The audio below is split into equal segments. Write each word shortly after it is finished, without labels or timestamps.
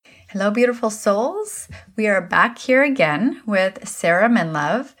Hello, beautiful souls. We are back here again with Sarah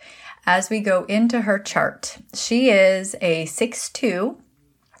Menlove as we go into her chart. She is a 6'2",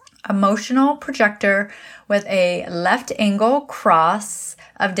 emotional projector with a left angle cross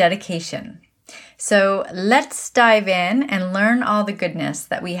of dedication. So let's dive in and learn all the goodness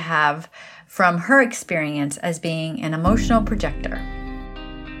that we have from her experience as being an emotional projector.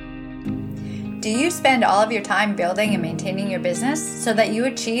 Do you spend all of your time building and maintaining your business so that you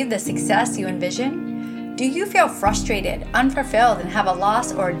achieve the success you envision? Do you feel frustrated, unfulfilled, and have a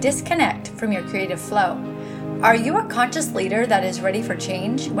loss or disconnect from your creative flow? Are you a conscious leader that is ready for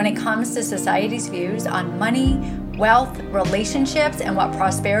change when it comes to society's views on money, wealth, relationships, and what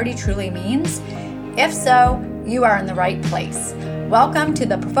prosperity truly means? If so, you are in the right place. Welcome to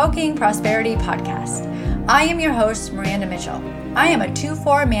the Provoking Prosperity Podcast. I am your host, Miranda Mitchell. I am a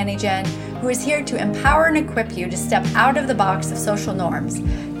 2-4 Manny-Gen who is here to empower and equip you to step out of the box of social norms,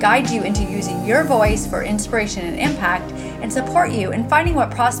 guide you into using your voice for inspiration and impact, and support you in finding what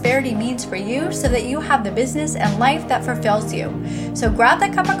prosperity means for you so that you have the business and life that fulfills you. So grab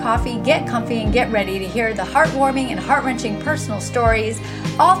that cup of coffee, get comfy, and get ready to hear the heartwarming and heart-wrenching personal stories,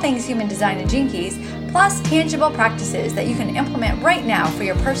 all things human design and jinkies, plus tangible practices that you can implement right now for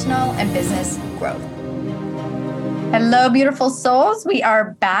your personal and business growth. Hello, beautiful souls. We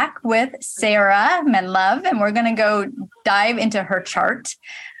are back with Sarah Menlove, and we're going to go dive into her chart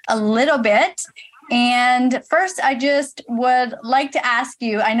a little bit. And first, I just would like to ask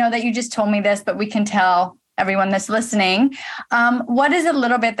you, I know that you just told me this, but we can tell everyone that's listening, what is a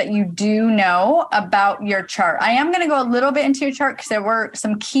little bit that you do know about your chart? I am going to go a little bit into your chart because there were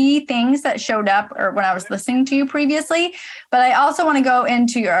some key things that showed up or when I was listening to you previously, but I also want to go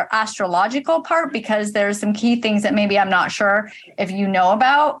into your astrological part because there's some key things that maybe I'm not sure if you know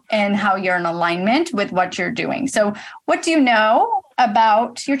about and how you're in alignment with what you're doing. So what do you know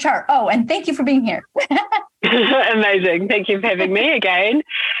about your chart? Oh, and thank you for being here. Amazing. Thank you for having me again.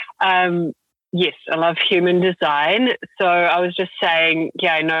 Yes, I love human design. So I was just saying,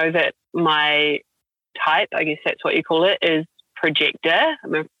 I know that my type, I guess that's what you call it, is projector.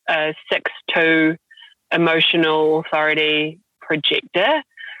 I'm a 6'2" emotional authority projector.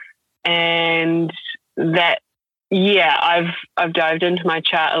 And that, I've dived into my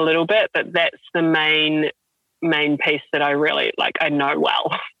chart a little bit, but that's the main piece that I really, I know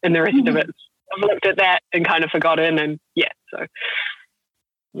well. And the rest of it, I've looked at that and kind of forgotten. And so.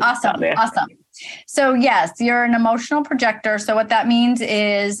 Awesome. So yes, you're an emotional projector. So what that means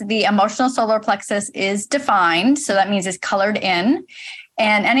is the emotional solar plexus is defined. So that means it's colored in.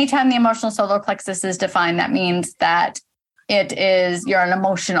 And anytime the emotional solar plexus is defined, that means that you're an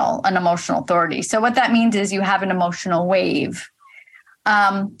emotional authority. So what that means is you have an emotional wave.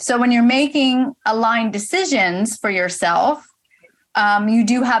 So when you're making aligned decisions for yourself, you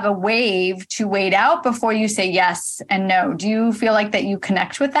do have a wave to wait out before you say yes and no. Do you feel like that you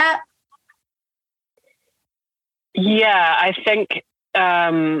connect with that? Yeah, I think,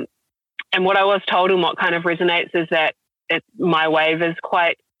 and what I was told and what kind of resonates is that my wave is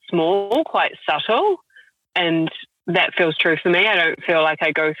quite small, quite subtle, and that feels true for me. I don't feel like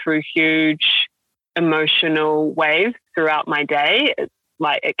I go through huge emotional waves throughout my day. It's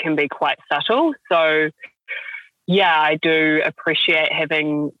it can be quite subtle. So I do appreciate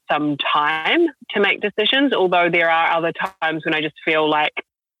having some time to make decisions, although there are other times when I just feel like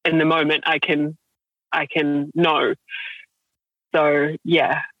in the moment I can know. So,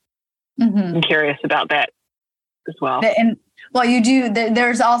 I'm curious about that as well. And you do.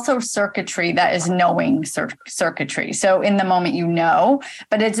 There's also circuitry that is knowing circuitry. So in the moment, you know,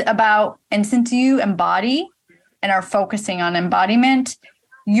 but it's about, and since you embody and are focusing on embodiment,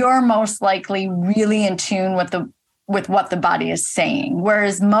 you're most likely really in tune with what the body is saying.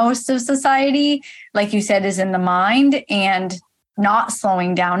 Whereas most of society, like you said, is in the mind and not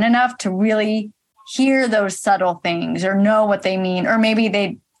slowing down enough to really hear those subtle things or know what they mean, or maybe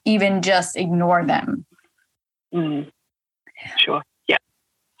they even just ignore them. Sure. Yeah.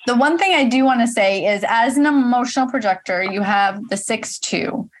 The one thing I do want to say is, as an emotional projector, you have the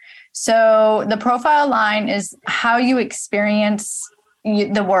 6'2". So the profile line is how you experience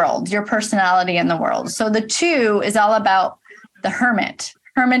the world, your personality in the world. So the 2 is all about the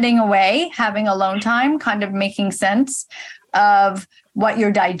hermiting away, having alone time, kind of making sense of what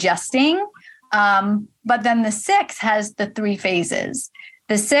you're digesting. But then the 6 has the 3 phases.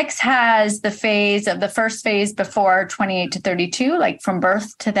 The 6 has the first phase before 28 to 32, like from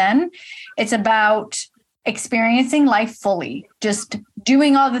birth to then. It's about experiencing life fully, just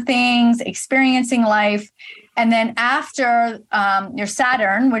doing all the things, experiencing life. And then after your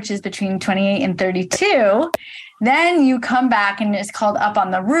Saturn, which is between 28 and 32, Then you come back and it's called Up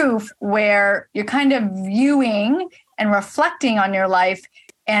on the Roof, where you're kind of viewing and reflecting on your life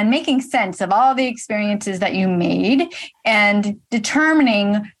and making sense of all the experiences that you made and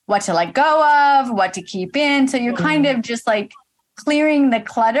determining what to let go of, what to keep in. So you're kind of just like clearing the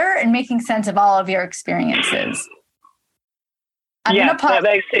clutter and making sense of all of your experiences. That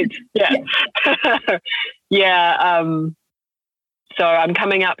makes sense. Yeah. Yeah. So I'm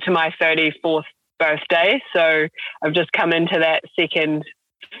coming up to my 34th birthday. So I've just come into that second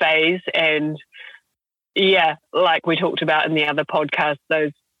phase. And yeah, like we talked about in the other podcast,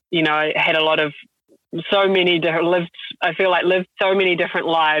 those, I had a lot of lived so many different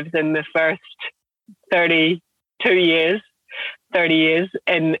lives in the first 30 years.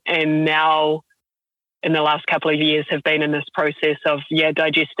 And now in the last couple of years have been in this process of,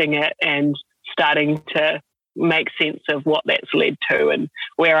 digesting it and starting to make sense of what that's led to and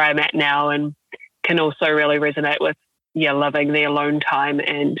where I'm at now, and can also really resonate with, loving the alone time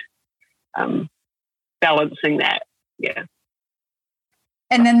and balancing that. Yeah.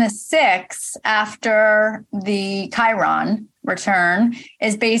 And then the 6 after the Chiron return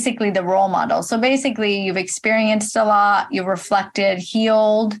is basically the role model. So basically you've experienced a lot, you've reflected,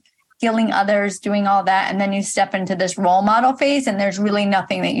 healing others, doing all that. And then you step into this role model phase and there's really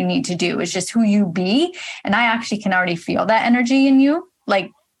nothing that you need to do. It's just who you be. And I actually can already feel that energy in you.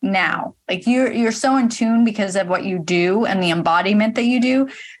 Like now, like you're so in tune because of what you do and the embodiment that you do,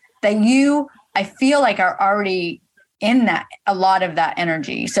 that I feel like are already in that, a lot of that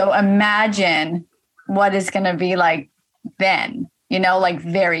energy. So imagine what it's going to be like then, like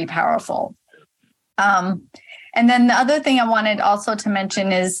very powerful. And then the other thing I wanted also to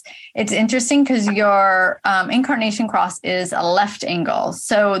mention is it's interesting because your incarnation cross is a left angle.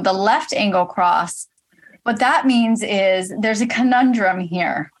 So the left angle cross, what that means is there's a conundrum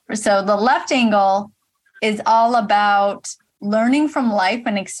here. So the left angle is all about learning from life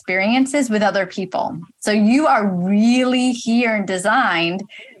and experiences with other people. So you are really here and designed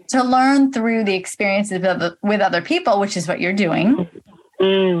to learn through the experiences with other people, which is what you're doing.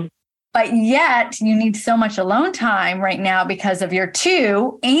 But yet you need so much alone time right now because of your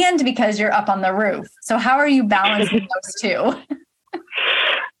 2 and because you're up on the roof. So how are you balancing those 2?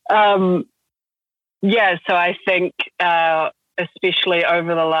 So I think especially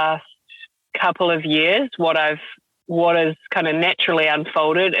over the last couple of years, what has kind of naturally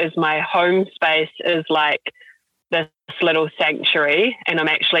unfolded is my home space is like this little sanctuary, and I'm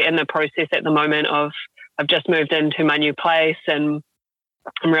actually in the process at the moment of I've just moved into my new place, and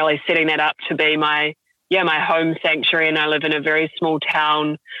I'm really setting that up to be my home sanctuary. And I live in a very small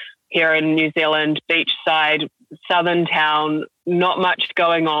town here in New Zealand, beachside, southern town, not much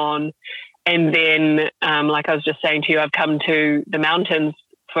going on. And then, like I was just saying to you, I've come to the mountains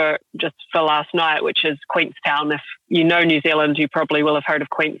for last night, which is Queenstown. If you know New Zealand, you probably will have heard of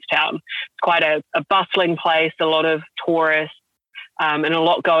Queenstown. It's quite a bustling place, a lot of tourists, and a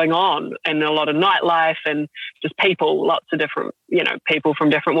lot going on, and a lot of nightlife, and just people, lots of different, people from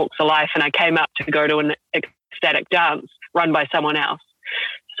different walks of life. And I came up to go to an ecstatic dance run by someone else.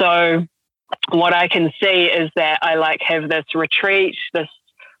 So what I can see is that I have this retreat, this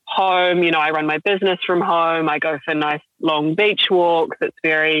home, I run my business from home. I go for nice long beach walks. It's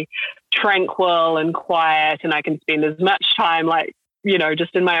very tranquil and quiet, and I can spend as much time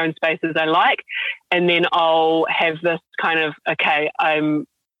just in my own space as I like. And then I'll have this kind of, I'm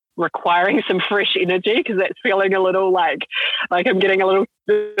requiring some fresh energy because that's feeling a little like I'm getting a little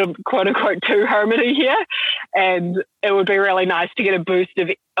quote unquote too hermity here. And it would be really nice to get a boost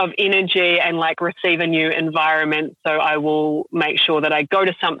of energy and receive a new environment. So I will make sure that I go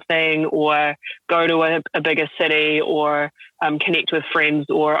to something or go to a bigger city or connect with friends.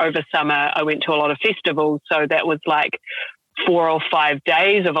 Or over summer, I went to a lot of festivals. So that was 4 or 5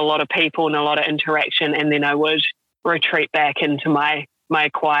 days of a lot of people and a lot of interaction. And then I would retreat back into my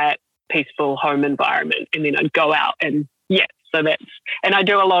quiet, peaceful home environment. And then I'd go out and and I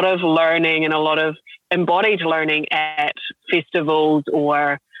do a lot of learning and a lot of embodied learning at festivals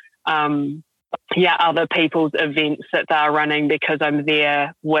or, other people's events that they're running, because I'm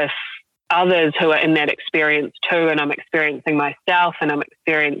there with others who are in that experience too. And I'm experiencing myself, and I'm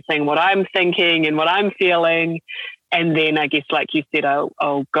experiencing what I'm thinking and what I'm feeling. And then I guess, like you said,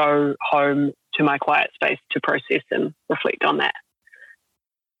 I'll go home to my quiet space to process and reflect on that.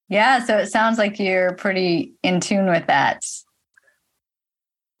 Yeah. So it sounds like you're pretty in tune with that.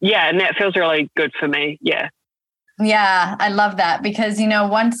 Yeah. And that feels really good for me. Yeah. Yeah. I love that because,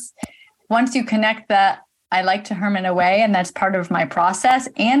 once you connect that, I like to hermit away, and that's part of my process.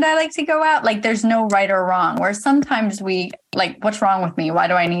 And I like to go out. There's no right or wrong, where sometimes we what's wrong with me? Why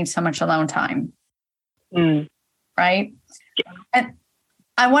do I need so much alone time? right? And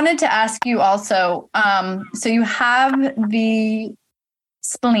I wanted to ask you also, so you have the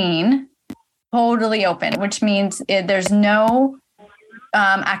spleen totally open, which means there's no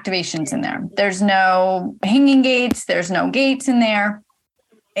activations in there. There's no hanging gates. There's no gates in there.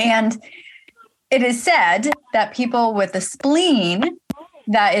 And it is said that people with a spleen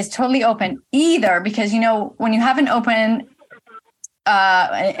that is totally open, either because, when you have an open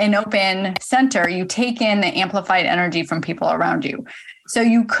center, you take in the amplified energy from people around you. So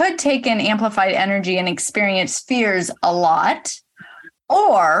you could take in amplified energy and experience fears a lot,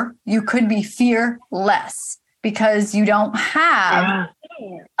 or you could be fearless because you don't have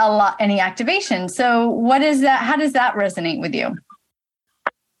any activation. So what is that? How does that resonate with you?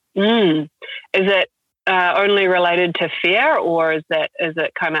 Is it only related to fear, or is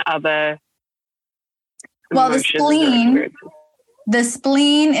it kind of other? Well, the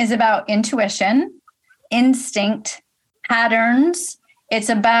spleen is about intuition, instinct, patterns. It's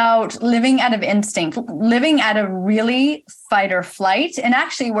about living out of instinct, living out of really fight or flight. And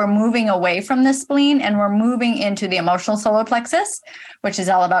actually, we're moving away from the spleen and we're moving into the emotional solar plexus, which is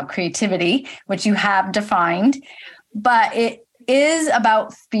all about creativity, which you have defined. But it is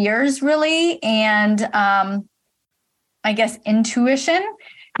about fears, really, and I guess intuition.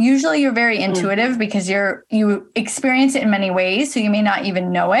 Usually you're very intuitive because you experience it in many ways, so you may not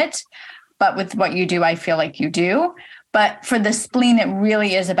even know it. But with what you do, I feel like you do. But for the spleen, it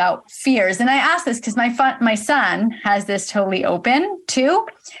really is about fears. And I ask this because my son has this totally open too.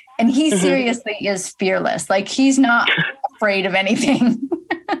 And he seriously is fearless. Like, he's not afraid of anything.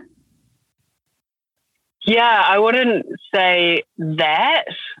 Yeah, I wouldn't say that.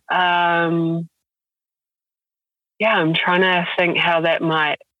 I'm trying to think how that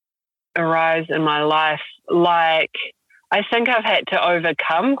might arise in my life. Like, I think I've had to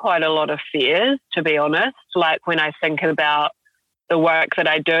overcome quite a lot of fears, to be honest. Like, when I think about the work that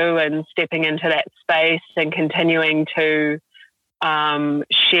I do and stepping into that space and continuing to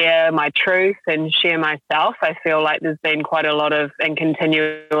share my truth and share myself, I feel like there's been quite a lot of, and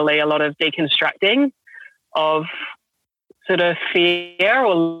continually a lot of deconstructing of sort of fear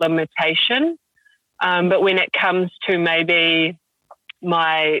or limitation. But when it comes to maybe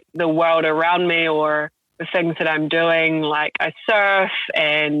the world around me or the things that I'm doing, like I surf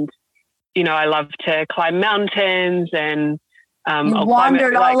and, I love to climb mountains and you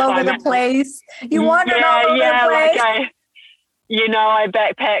wandered all over the place. You wandered all over the place. Like I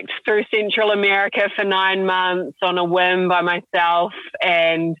backpacked through Central America for 9 months on a whim by myself.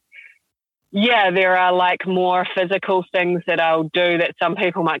 And there are like more physical things that I'll do that some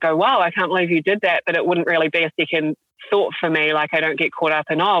people might go, wow, I can't believe you did that. But it wouldn't really be a second thought for me. Like, I don't get caught up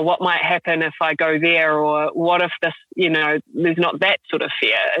in, what might happen if I go there, or what if this, there's not that sort of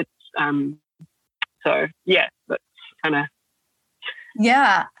fear. It's that's kind of.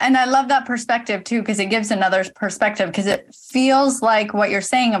 Yeah. And I love that perspective too, because it gives another perspective, because it feels like what you're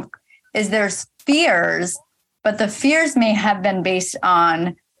saying is there's fears, but the fears may have been based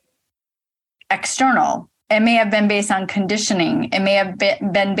on external. It may have been based on conditioning. It may have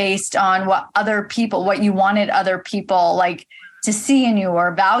been based on what you wanted other people like to see in you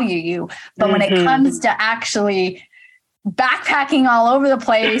or value you. But when it comes to actually backpacking all over the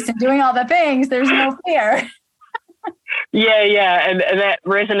place and doing all the things, there's no fear. Yeah. And that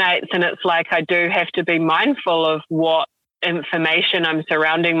resonates. And it's like, I do have to be mindful of what information I'm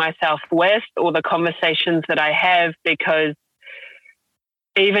surrounding myself with, or the conversations that I have, because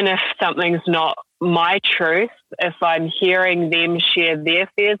even if something's not my truth, if I'm hearing them share their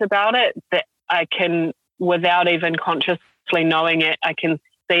fears about it, that I can, without even consciously knowing it, I can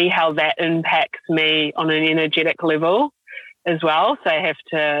see how that impacts me on an energetic level as well. So I have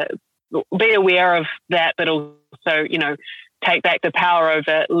to be aware of that, but also, take back the power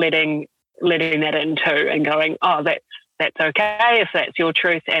over letting that in too, and going, oh, that's okay. If that's your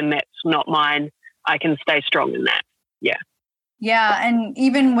truth and that's not mine, I can stay strong in that. Yeah. Yeah. And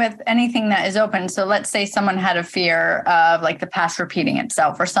even with anything that is open, so let's say someone had a fear of like the past repeating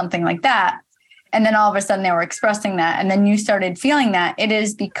itself or something like that. And then all of a sudden they were expressing that. And then you started feeling that. It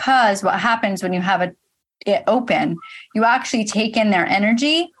is because what happens when you have it open, you actually take in their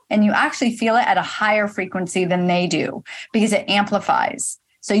energy and you actually feel it at a higher frequency than they do, because it amplifies.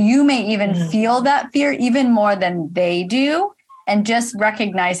 So you may even feel that fear even more than they do. And just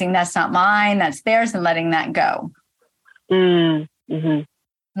recognizing that's not mine, that's theirs, and letting that go.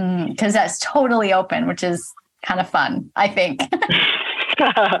 Because that's totally open, which is kind of fun, I think.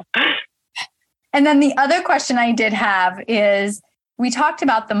 And then the other question I did have is, we talked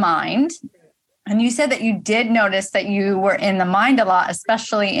about the mind, and you said that you did notice that you were in the mind a lot,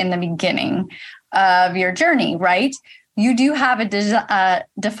 especially in the beginning. of your journey, right? You do have a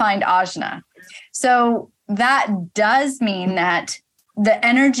defined ajna. So that does mean that the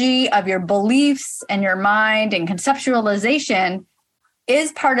energy of your beliefs and your mind and conceptualization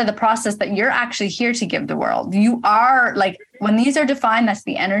is part of the process that you're actually here to give the world. You are like, when these are defined, that's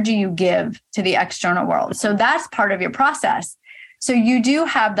the energy you give to the external world. So that's part of your process. So you do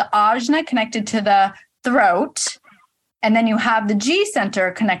have the ajna connected to the throat, and then you have the G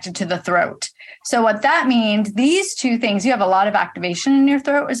center connected to the throat. So what that means, these two things, you have a lot of activation in your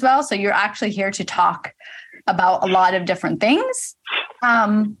throat as well. So you're actually here to talk about a lot of different things.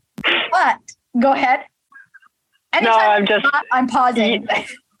 But go ahead. Anytime I'm pausing.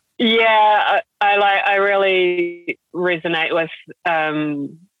 Yeah, I really resonate with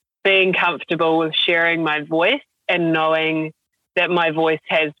being comfortable with sharing my voice and knowing that my voice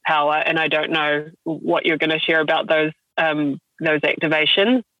has power. And I don't know what you're going to share about those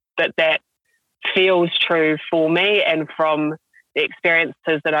activations, but that feels true for me, and from the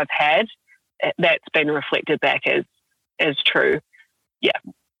experiences that I've had, that's been reflected back as true. Yeah.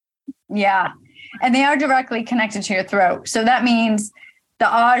 Yeah. And they are directly connected to your throat. So that means the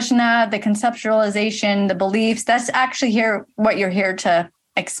ajna, the conceptualization, the beliefs, that's actually what you're here to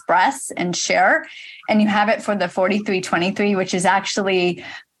express and share. And you have it for the 4323, which is actually,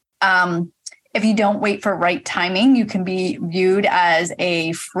 if you don't wait for right timing, you can be viewed as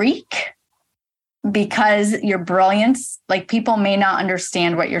a freak, because your brilliance, like, people may not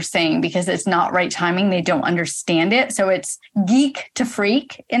understand what you're saying because it's not right timing. They don't understand it. So it's geek to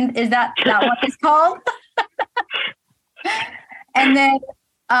freak. And is that what it's called? And then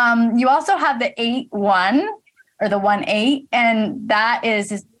you also have the 8-1 or the 1-8. And that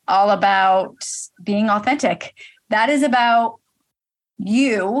is all about being authentic. That is about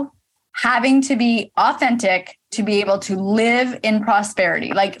you having to be authentic to be able to live in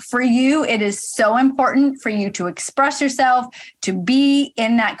prosperity. Like, for you, it is so important for you to express yourself, to be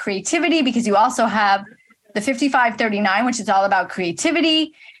in that creativity, because you also have the 5539, which is all about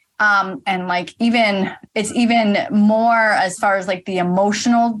creativity. And like, it's even more as far as like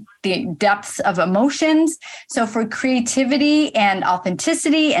the depths of emotions. So for creativity and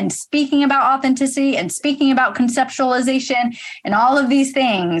authenticity and speaking about authenticity and speaking about conceptualization and all of these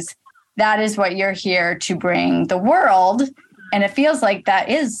things, that is what you're here to bring the world. And it feels like that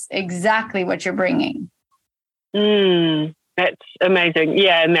is exactly what you're bringing. That's amazing.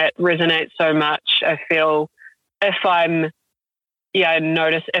 Yeah. And that resonates so much. I feel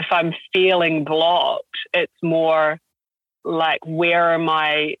notice if I'm feeling blocked, it's more like, where am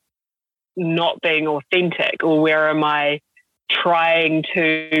I not being authentic, or where am I trying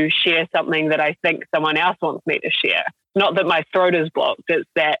to share something that I think someone else wants me to share? Not that my throat is blocked, it's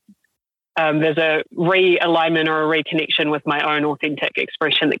that there's a realignment or a reconnection with my own authentic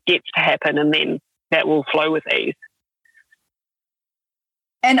expression that gets to happen, and then that will flow with ease.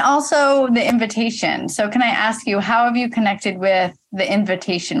 And also the invitation. So can I ask you, how have you connected with the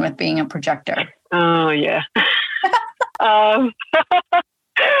invitation with being a projector? Oh, yeah. Hard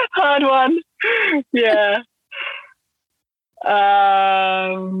one. Yeah.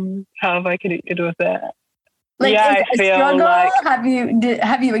 How have I connected with that? Like, yeah, is it a struggle? Like,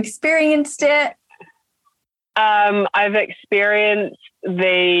 have you experienced it? I've experienced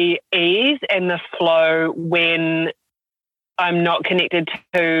the ease and the flow when I'm not connected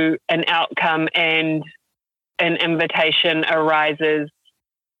to an outcome and an invitation arises,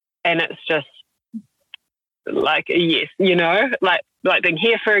 and it's just like a yes, like being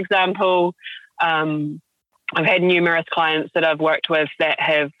here, for example. I've had numerous clients that I've worked with that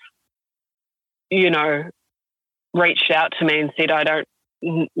have, reached out to me and said, I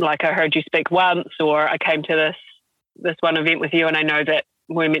heard you speak once, or I came to this one event with you, and I know that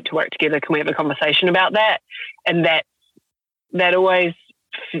we're meant to work together. Can we have a conversation about that? And that always,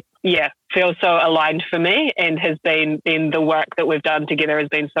 feels so aligned for me, and has been the work that we've done together has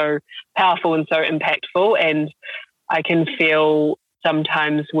been so powerful and so impactful. And I can feel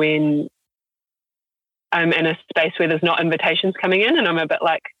sometimes when I'm in a space where there's not invitations coming in, and I'm a bit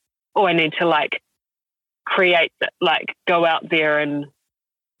like, oh, I need to create that, go out there and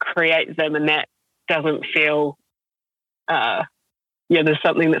create them, and that doesn't feel there's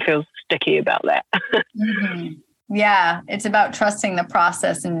something that feels sticky about that. Mm-hmm. Yeah, it's about trusting the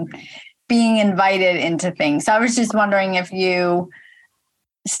process and being invited into things. So I was just wondering if you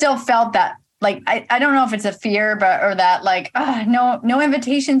still felt that, I don't know if it's a fear, or that no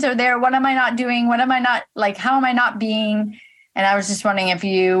invitations are there. What am I not doing? What am I not, how am I not being? And I was just wondering if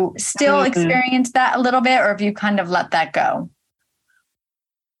you still experienced that a little bit, or if you kind of let that go.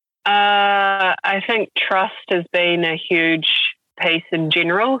 I think trust has been a huge peace in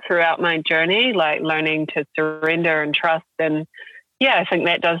general throughout my journey, like learning to surrender and trust. And yeah, I think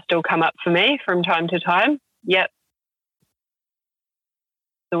that does still come up for me from time to time. Yep.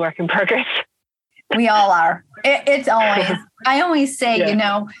 The work in progress. We all are. It's always, I always say,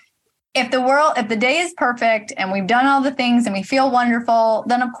 if the day is perfect and we've done all the things and we feel wonderful,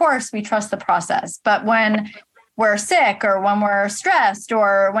 then of course we trust the process. But when we're sick or when we're stressed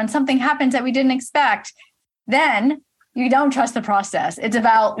or when something happens that we didn't expect, then you don't trust the process. It's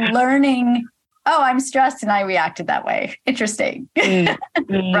about learning, oh, I'm stressed and I reacted that way. Interesting.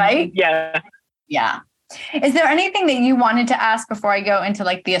 Right? Yeah. Yeah. Is there anything that you wanted to ask before I go into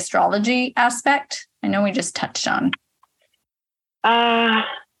like the astrology aspect? I know we just touched on.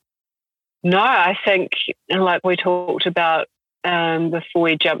 No, I think like we talked about before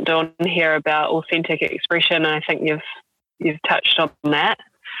we jumped on here about authentic expression, I think you've touched on that.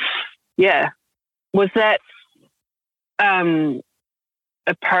 Yeah. Was that a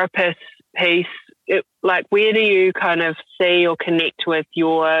purpose piece? Like, where do you kind of see or connect with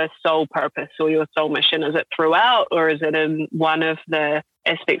your soul purpose or your soul mission? Is it throughout, or is it in one of the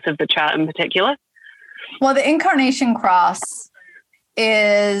aspects of the chart in particular? Well, the incarnation cross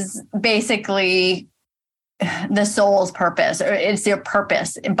is basically the soul's purpose, or it's your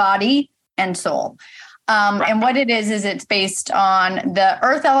purpose, body and soul. Right. And what it is it's based on the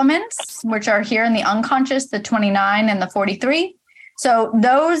earth elements, which are here in the unconscious, the 29 and the 43. So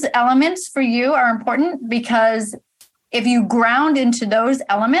those elements for you are important because if you ground into those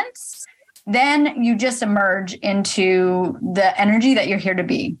elements, then you just emerge into the energy that you're here to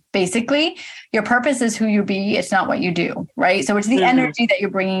be. Basically, your purpose is who you be. It's not what you do, right? So it's the energy that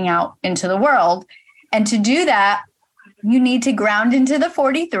you're bringing out into the world. And to do that, you need to ground into the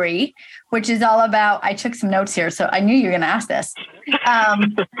 43, which is all about, I took some notes here, so I knew you were going to ask this.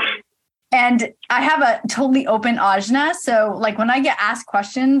 And I have a totally open ajna. So like when I get asked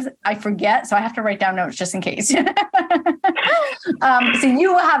questions, I forget. So I have to write down notes just in case. So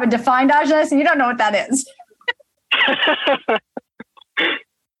you will have a defined ajna, so you don't know what that is.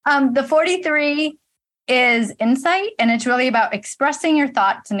 The 43 is insight, and it's really about expressing your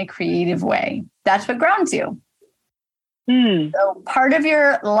thoughts in a creative way. That's what grounds you. So part of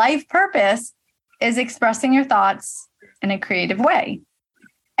your life purpose is expressing your thoughts in a creative way.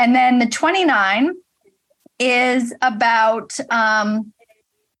 And then the 29 is about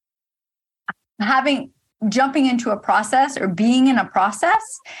jumping into a process or being in a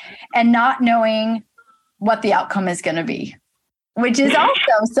process and not knowing what the outcome is going to be, which is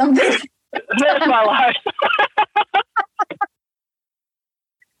also something. That's my life.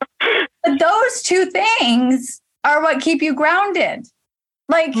 But those two things are what keep you grounded.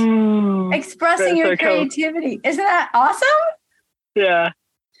 Like expressing your creativity. Cool. Isn't that awesome? Yeah.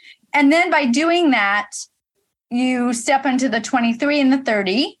 And then by doing that, you step into the 23 and the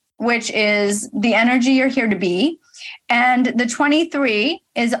 30, which is the energy you're here to be. And the 23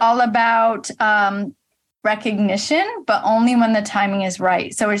 is all about recognition, but only when the timing is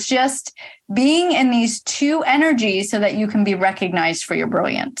right. So it's just being in these two energies so that you can be recognized for your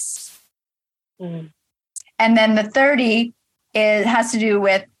brilliance. And then the 30 has to do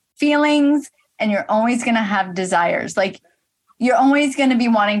with feelings, and you're always going to have desires. Like, you're always going to be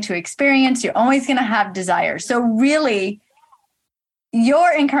wanting to experience. You're always going to have desires. So really,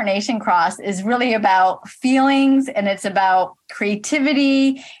 your incarnation cross is really about feelings, and it's about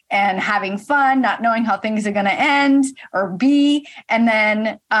creativity and having fun, not knowing how things are going to end or be, and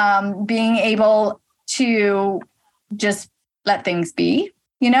then being able to just let things be,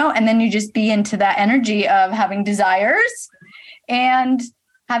 and then you just be into that energy of having desires and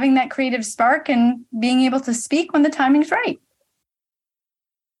having that creative spark and being able to speak when the timing's right.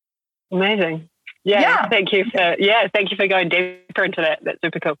 Amazing. Yeah. Thank you for going deeper into that. That's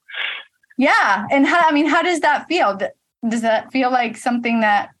super cool. Yeah. And how does that feel? Does that feel like something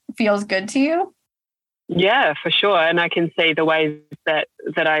that feels good to you? Yeah, for sure. And I can see the ways that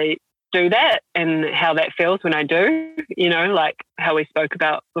I do that and how that feels when I do, like how we spoke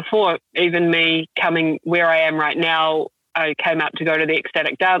about before. Even me coming where I am right now, I came up to go to the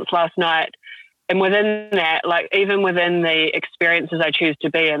ecstatic dance last night. And within that, like even within the experiences I choose to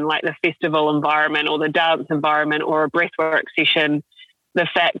be in, like the festival environment or the dance environment or a breathwork session, the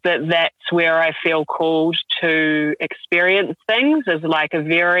fact that that's where I feel called to experience things is like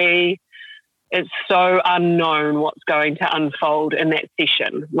it's so unknown what's going to unfold in that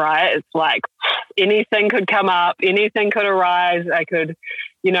session, right? It's like anything could come up, anything could arise. I could,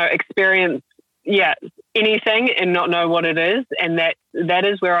 experience anything and not know what it is. And that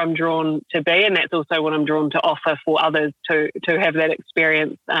is where I'm drawn to be. And that's also what I'm drawn to offer for others to have that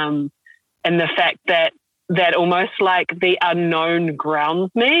experience. And the fact that that almost like the unknown grounds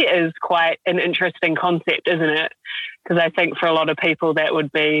me is quite an interesting concept, isn't it? Because I think for a lot of people that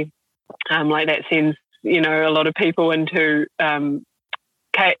would be like that sends, a lot of people into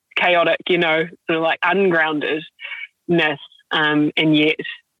chaotic, sort of like ungroundedness. And yet,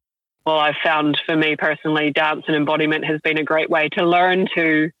 well, I've found for me personally, dance and embodiment has been a great way to learn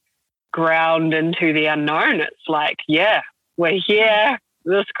to ground into the unknown. It's like, yeah, we're here.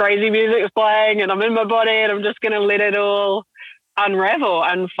 This crazy music is playing and I'm in my body and I'm just going to let it all unravel,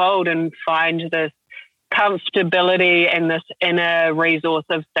 unfold, and find this comfortability and this inner resource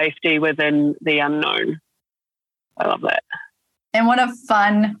of safety within the unknown. I love that. And what a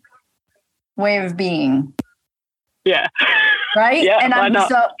fun way of being. Yeah. Right? Yeah, and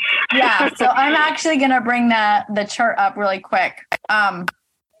so I'm actually going to bring the chart up really quick.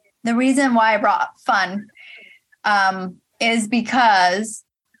 The reason why I brought fun is because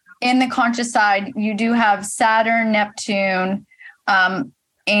in the conscious side, you do have Saturn, Neptune,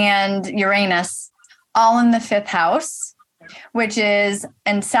 and Uranus all in the 5th house, which is,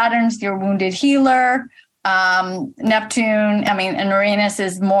 and Saturn's your wounded healer. Neptune, and Uranus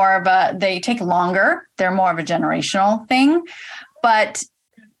is more of they take longer. They're more of a generational thing. But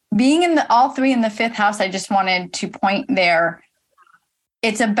being in all 3 in the 5th house, I just wanted to point there.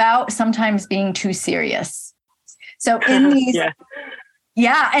 It's about sometimes being too serious. So in these,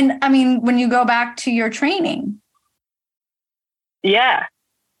 and when you go back to your training. Yeah.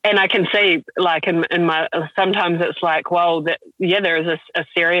 And I can see, like, in my, sometimes it's like, well, there is a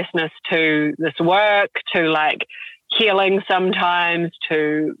seriousness to this work, to like healing sometimes,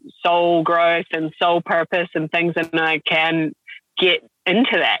 to soul growth and soul purpose and things. And I can get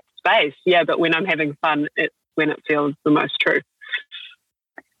into that space. Yeah. But when I'm having fun, it's when it feels the most true.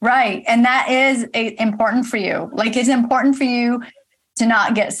 Right. And that is important for you. Like, it's important for you to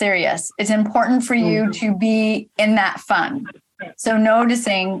not get serious. It's important for you to be in that fun. So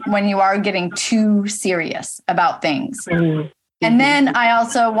noticing when you are getting too serious about things. And then I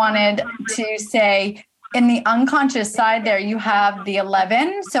also wanted to say, in the unconscious side there, you have the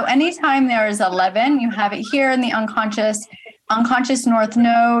 11. So anytime there is 11, you have it here in the unconscious north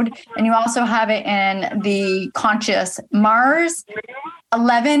node, and you also have it in the conscious Mars.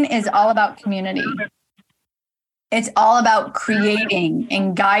 11 is all about community. It's all about creating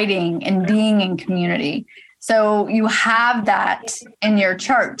and guiding and being in community. So you have that in your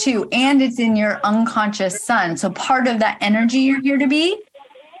chart too, and it's in your unconscious sun. So part of that energy you're here to be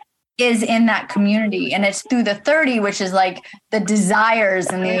is in that community. And it's through the 30, which is like the desires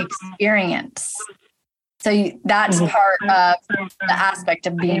and the experience. So that's part of the aspect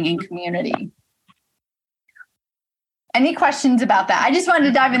of being in community. Any questions about that? I just wanted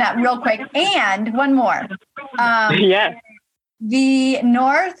to dive in that real quick. And one more. The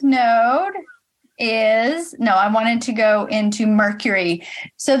north node I wanted to go into Mercury.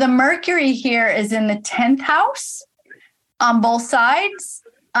 So the Mercury here is in the 10th house on both sides,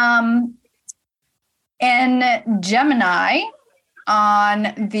 and Gemini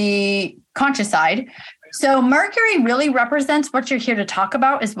on the conscious side. So Mercury really represents what you're here to talk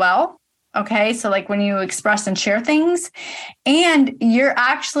about as well. Okay. So like when you express and share things, and you're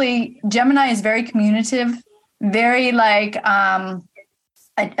actually, Gemini is very communicative, very like a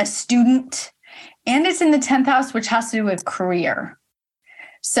student. And it's in the 10th house, which has to do with career.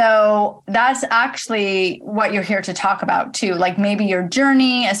 So that's actually what you're here to talk about too. Like maybe your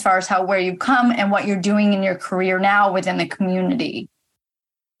journey as far as where you've come and what you're doing in your career now within the community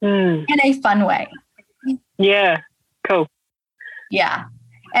in a fun way. Yeah. Cool. Yeah.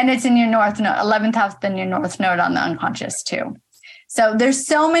 And it's in your north node, 11th house, then your north node on the unconscious too. So there's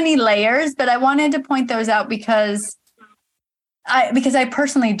so many layers, but I wanted to point those out because I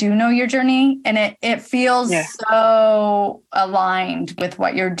personally do know your journey, and it feels so aligned with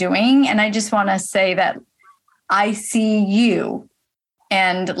what you're doing. And I just want to say that I see you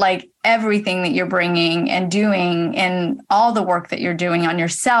and like everything that you're bringing and doing and all the work that you're doing on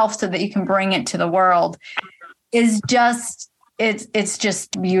yourself so that you can bring it to the world is just, it's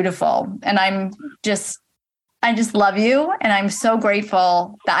just beautiful. And I just love you. And I'm so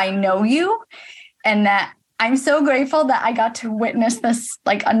grateful that I know you, and that I'm so grateful that I got to witness this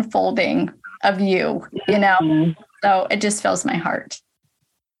like unfolding of you, so it just fills my heart.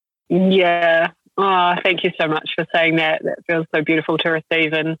 Yeah. Oh, thank you so much for saying that. That feels so beautiful to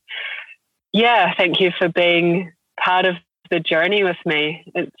receive. And yeah, thank you for being part of the journey with me.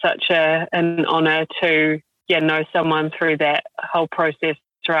 It's such an honor to know someone through that whole process,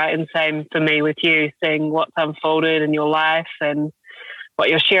 right? And same for me with you, seeing what's unfolded in your life and what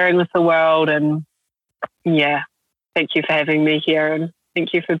you're sharing with the world. And yeah, thank you for having me here, and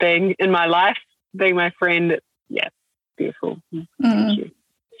thank you for being in my life being my friend. Yeah, beautiful. Thank you.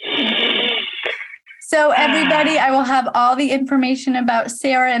 So everybody, I will have all the information about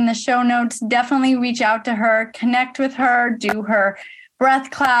Sarah in the show notes. Definitely reach out to her, connect with her, do her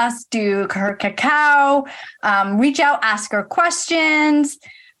breath class, do her cacao, reach out, ask her questions.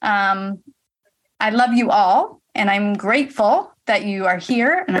 I love you all, and I'm grateful that you are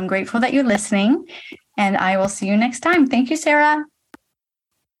here, and I'm grateful that you're listening, and I will see you next time. Thank you, Sarah.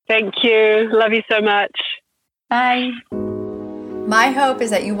 Thank you. Love you so much. Bye. My hope is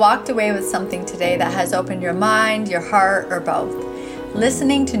that you walked away with something today that has opened your mind, your heart, or both.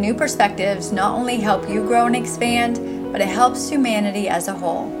 Listening to new perspectives not only help you grow and expand, but it helps humanity as a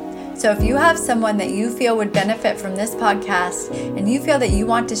whole. So if you have someone that you feel would benefit from this podcast and you feel that you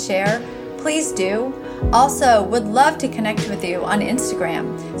want to share, please do. Also, would love to connect with you on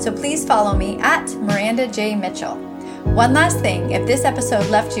Instagram. So please follow me at Miranda J. Mitchell. One last thing, if this episode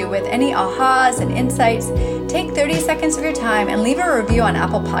left you with any ahas and insights, take 30 seconds of your time and leave a review on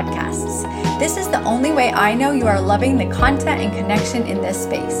Apple Podcasts. This is the only way I know you are loving the content and connection in this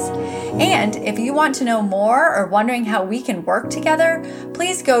space. And if you want to know more or wondering how we can work together,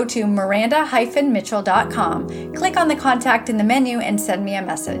 please go to miranda-mitchell.com, click on the contact in the menu, and send me a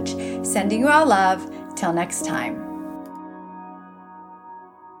message. Sending you all love. Till next time.